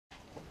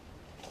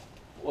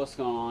What's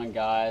going on,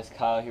 guys?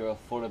 Kyle here with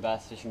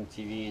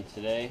Floridabassfishingtv, and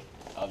today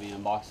I'll be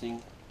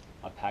unboxing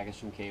my package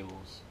from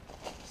Cablz.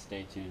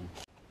 Stay tuned.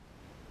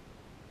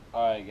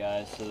 Alright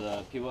guys, so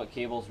the people at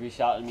Cablz reached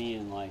out to me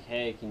and like,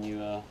 hey, can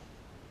you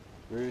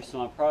review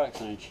some of my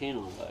products on your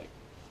channel? Like,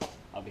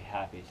 I'll be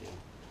happy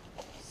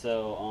to.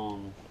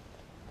 So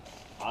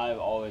I've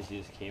always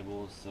used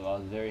Cablz, so I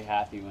was very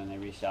happy when they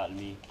reached out to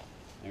me.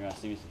 They're gonna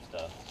send me some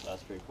stuff, so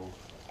that's pretty cool.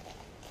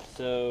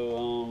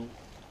 So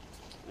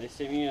they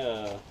sent me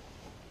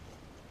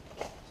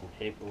some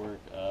paperwork.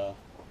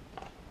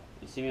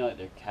 You see me like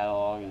their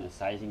catalog and the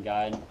sizing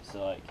guide.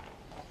 So like,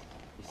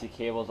 you see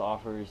Cablz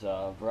offers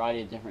a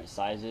variety of different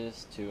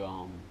sizes to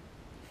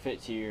fit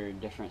to your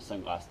different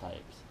sunglass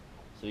types.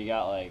 So you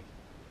got like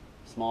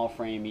small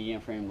frame,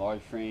 medium frame,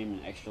 large frame,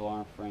 and extra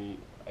large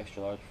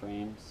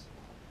frames.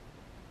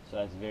 So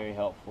that's very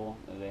helpful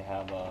that they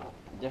have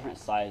different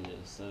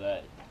sizes so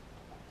that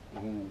you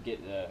can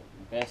get the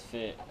best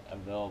fit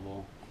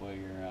available for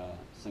your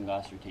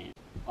sunglass retainer.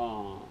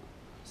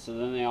 So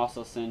then they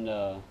also send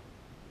about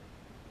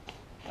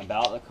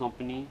the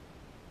company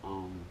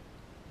and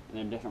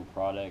their different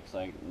products.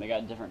 Like, they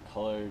got different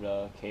colored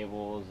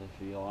cables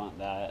if you want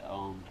that.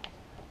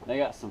 They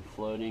got some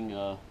floating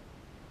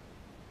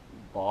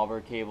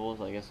bobber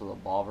cables, I guess, with a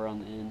bobber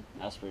on the end.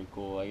 That's pretty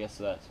cool. I guess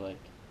that's like,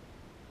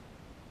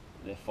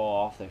 they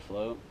fall off, they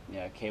float.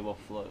 Yeah, cable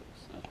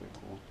floats. That's pretty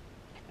cool.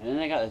 And then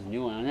they got this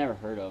new one I never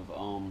heard of.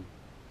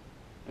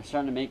 They're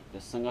starting to make the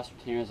sunglass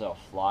retainers out of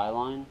fly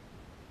line,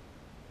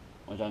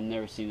 which I've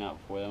never seen that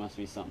before. That must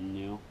be something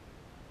new.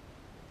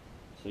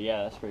 So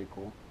yeah, that's pretty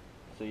cool.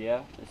 So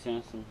yeah, they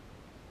sent us some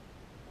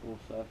cool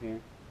stuff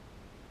here.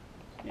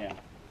 Yeah.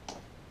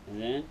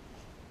 And then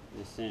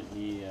they sent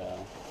me a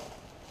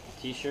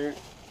t-shirt.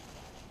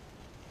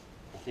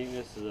 I think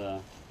this is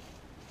a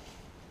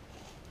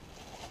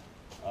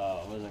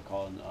what is it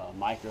called?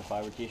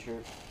 Microfiber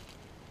t-shirt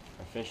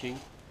for fishing.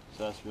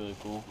 So that's really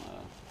cool.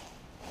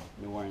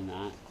 I'll be wearing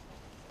that.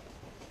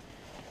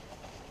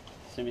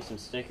 Send me some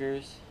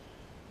stickers.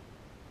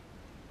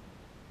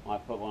 I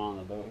put one on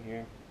the boat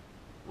here.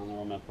 I don't know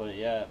where I'm going to put it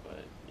yet,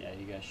 but yeah,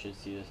 you guys should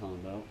see this on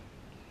the boat.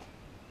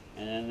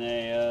 And then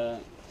they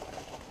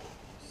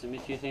sent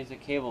me two things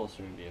at Cablz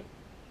to review.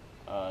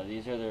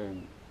 These are their,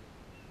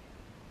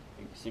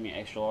 they sent me an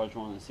extra large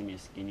one and sent me a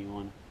skinny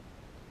one.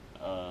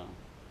 So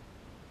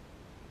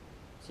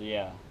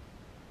yeah,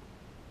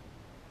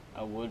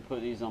 I would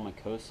put these on my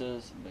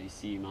Costas, but you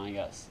see mine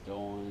got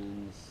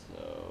stolen.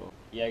 So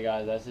yeah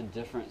guys, that's a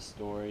different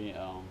story.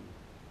 I'll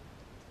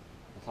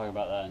talk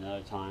about that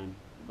another time.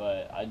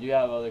 But I do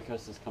have other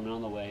Costas coming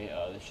on the way.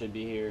 They should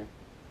be here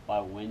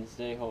by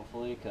Wednesday,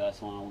 hopefully, because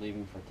that's when I'm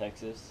leaving for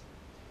Texas.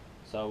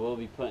 So I will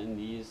be putting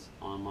these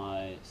on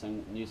my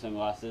new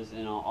sunglasses,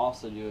 and I'll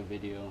also do a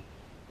video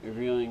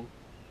reviewing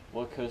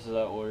what Costas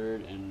I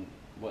ordered and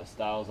what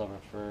styles I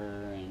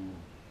prefer and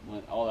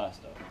all that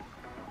stuff.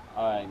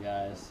 Alright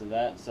guys, so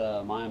that's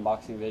my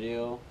unboxing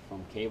video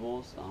from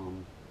Cablz.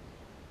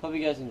 Hope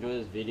you guys enjoy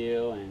this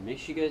video, and make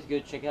sure you guys go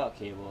check out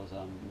Cablz.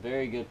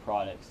 Very good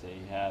products they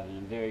have and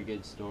a very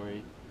good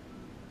story.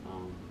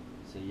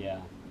 So yeah,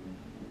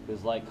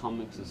 please like,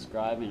 comment,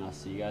 subscribe, and I'll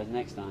see you guys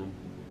next time.